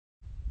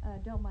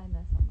Don't mind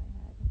this on my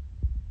head.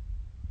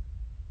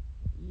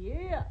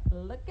 Yeah,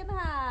 looking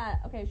hot.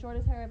 Okay,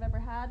 shortest hair I've ever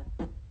had,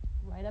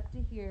 right up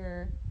to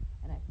here,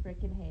 and I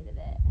freaking hated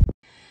it.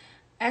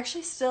 I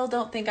actually still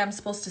don't think I'm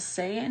supposed to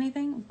say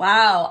anything.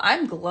 Wow,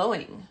 I'm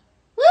glowing.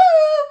 Woo!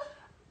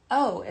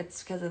 Oh,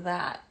 it's because of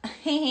that.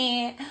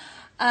 I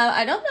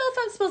don't know if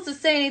I'm supposed to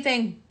say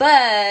anything,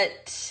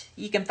 but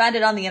you can find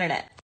it on the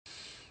internet.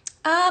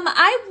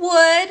 I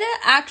would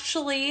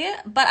actually,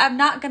 but I'm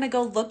not going to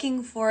go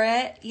looking for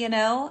it, you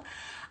know.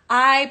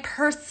 I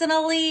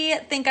personally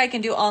think I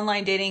can do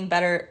online dating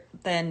better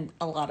than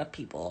a lot of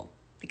people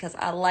because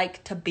I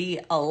like to be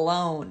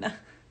alone.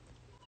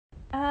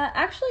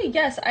 Actually,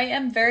 yes, I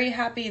am very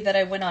happy that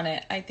I went on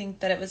it. I think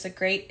that it was a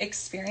great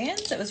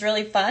experience. It was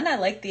really fun. I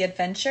liked the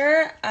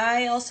adventure.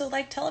 I also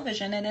like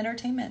television and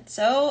entertainment.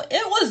 So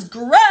it was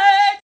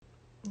great.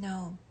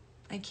 No,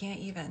 I can't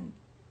even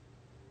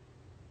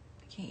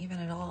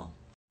at all.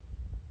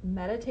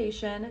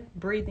 Meditation,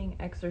 breathing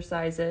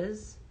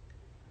exercises,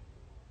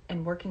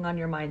 and working on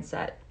your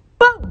mindset.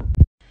 Boom!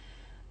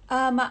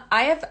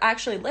 I have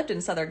actually lived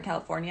in Southern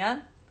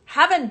California.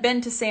 Haven't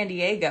been to San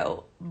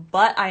Diego,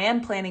 but I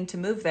am planning to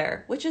move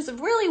there, which is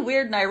really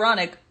weird and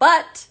ironic,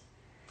 but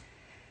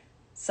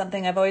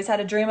something I've always had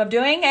a dream of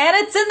doing, and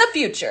it's in the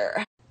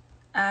future.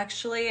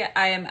 Actually,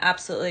 I am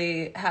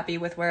absolutely happy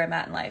with where I'm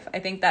at in life. I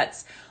think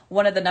that's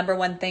one of the number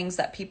one things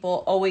that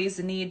people always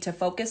need to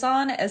focus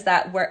on is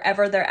that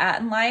wherever they're at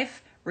in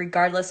life,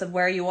 regardless of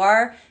where you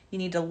are, you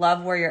need to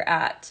love where you're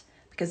at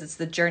because it's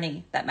the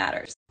journey that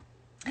matters.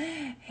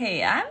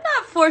 Hey, I'm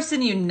not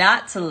forcing you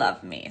not to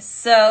love me.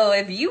 So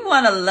if you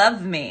want to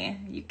love me,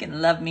 you can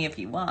love me if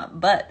you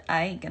want, but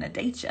I ain't gonna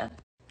date you.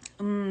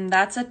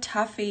 That's a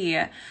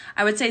toughie.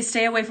 I would say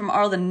stay away from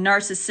all the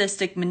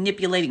narcissistic,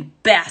 manipulating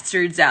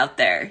bastards out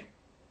there.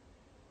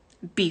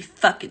 Be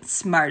fucking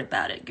smart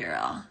about it,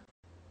 girl.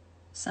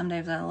 Some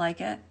days I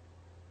like it,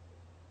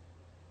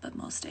 but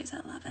most days I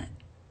love it.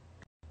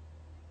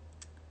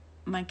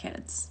 My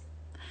kids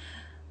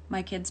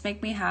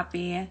make me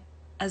happy,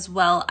 as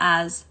well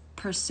as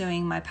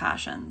pursuing my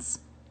passions.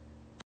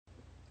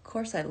 Of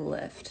course I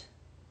lift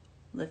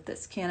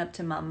this can up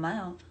to my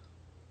mouth.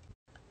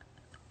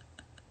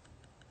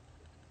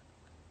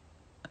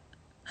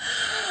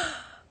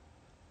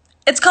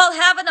 It's called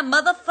having a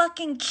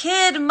motherfucking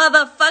kid,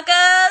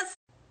 motherfuckers!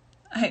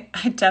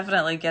 I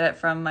definitely get it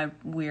from my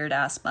weird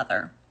ass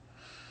mother.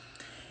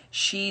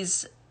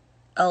 She's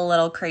a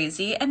little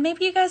crazy, and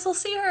maybe you guys will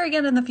see her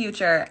again in the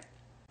future.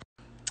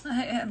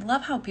 I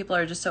love how people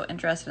are just so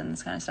interested in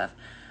this kind of stuff.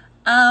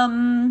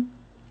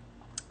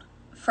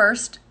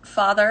 First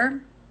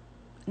father,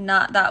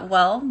 not that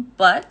well,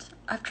 but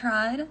I've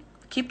tried.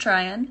 Keep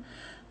trying.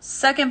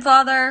 Second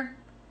father,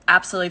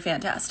 absolutely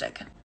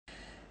fantastic.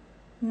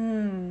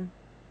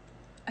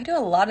 I do a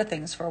lot of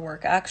things for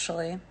work,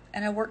 actually,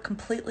 and I work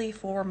completely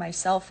for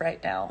myself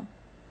right now.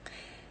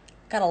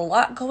 Got a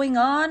lot going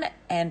on,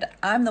 and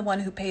I'm the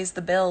one who pays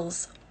the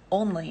bills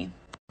only.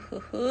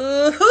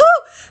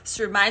 This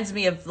reminds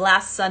me of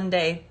last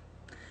Sunday.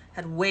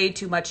 Had way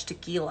too much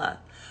tequila,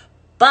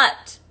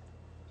 but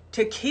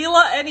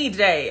tequila any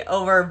day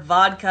over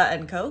vodka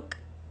and Coke.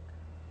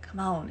 Come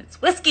on,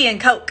 it's whiskey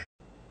and Coke.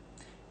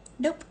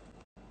 Nope.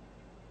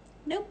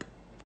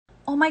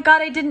 Oh my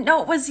God, I didn't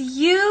know it was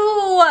you.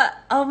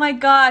 Oh my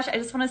gosh, I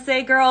just want to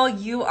say, girl,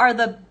 you are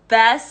the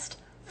best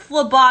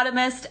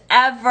phlebotomist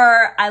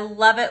ever. I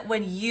love it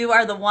when you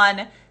are the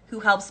one who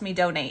helps me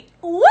donate.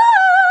 Woo!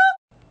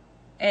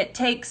 It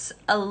takes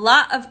a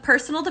lot of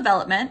personal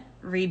development,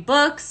 read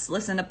books,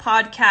 listen to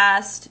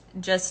podcasts,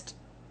 just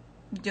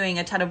doing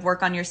a ton of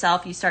work on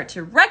yourself. You start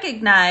to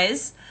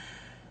recognize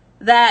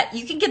that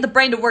you can get the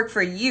brain to work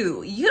for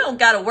you. You don't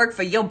got to work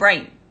for your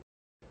brain.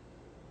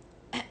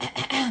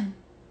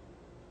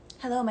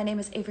 Hello, my name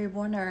is Avery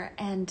Warner,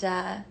 and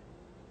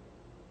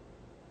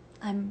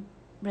I'm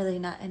really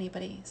not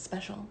anybody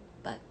special,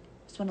 but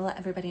just want to let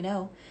everybody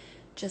know,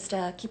 just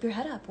keep your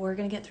head up. We're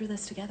going to get through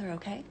this together,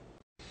 okay?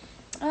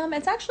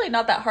 It's actually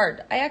not that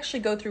hard. I actually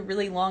go through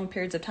really long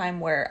periods of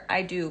time where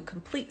I do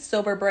complete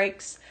sober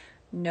breaks,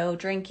 no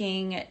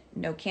drinking,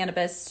 no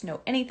cannabis, no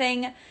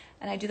anything,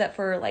 and I do that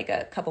for like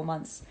a couple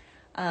months.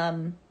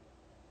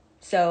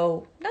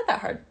 So not that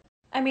hard.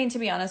 I mean, to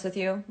be honest with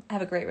you, I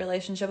have a great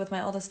relationship with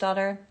my oldest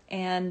daughter,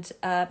 and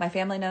my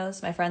family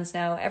knows, my friends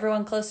know,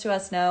 everyone close to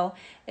us know.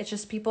 It's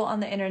just people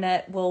on the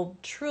internet will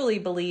truly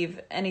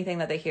believe anything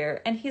that they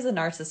hear, and he's a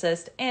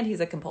narcissist, and he's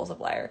a compulsive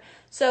liar.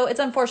 So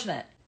it's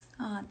unfortunate.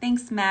 Oh,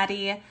 thanks,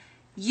 Maddie.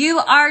 You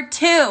are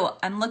too.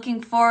 I'm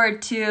looking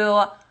forward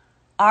to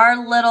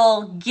our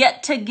little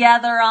get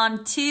together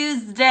on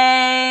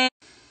Tuesday.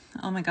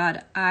 Oh my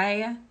God,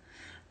 I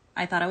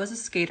thought I was a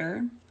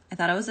skater. I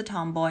thought I was a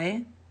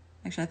tomboy.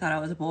 Actually, I thought I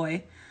was a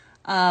boy.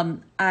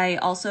 I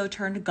also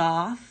turned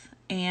goth,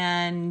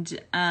 and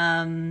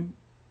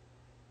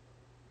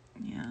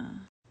yeah.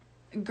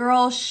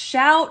 Girl,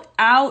 shout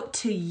out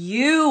to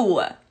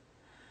you.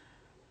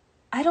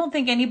 I don't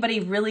think anybody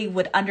really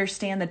would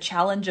understand the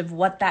challenge of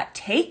what that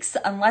takes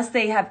unless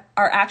they are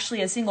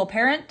actually a single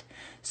parent.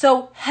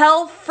 So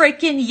hell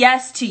freaking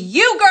yes to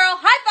you, girl.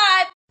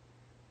 High five.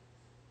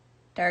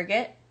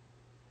 Target,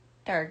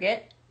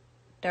 target,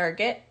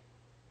 target,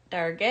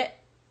 target,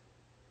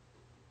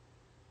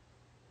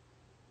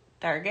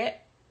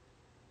 target,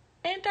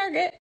 and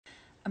target.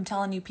 I'm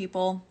telling you,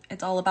 people,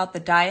 it's all about the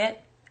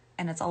diet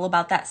and it's all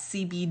about that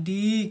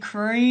CBD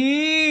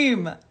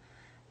cream.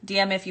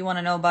 DM if you want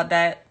to know about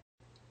that.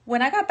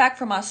 When I got back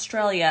from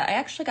Australia, I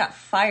actually got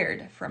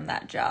fired from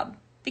that job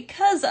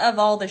because of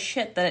all the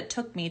shit that it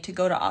took me to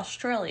go to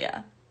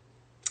Australia.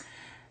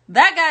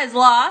 That guy's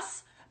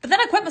loss, but then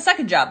I quit my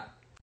second job.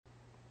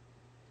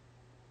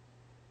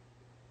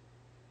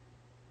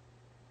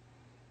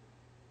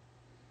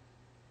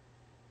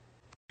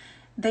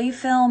 They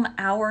film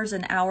hours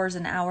and hours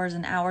and hours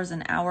and hours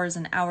and hours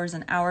and hours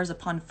and hours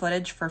upon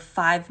footage for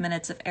 5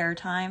 minutes of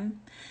airtime,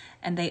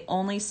 and they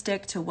only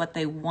stick to what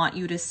they want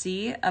you to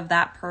see of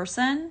that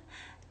person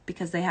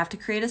because they have to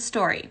create a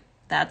story.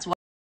 That's why.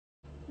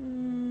 I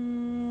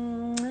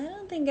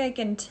don't think I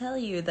can tell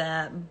you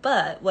that,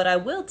 but what I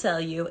will tell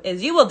you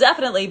is you will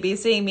definitely be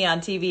seeing me on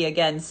TV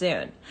again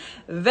soon.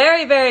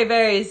 Very, very,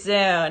 very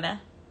soon. And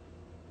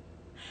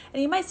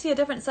you might see a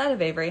different side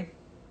of Avery.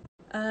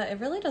 It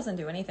really doesn't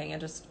do anything. It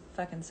just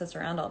fucking sits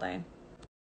around all day.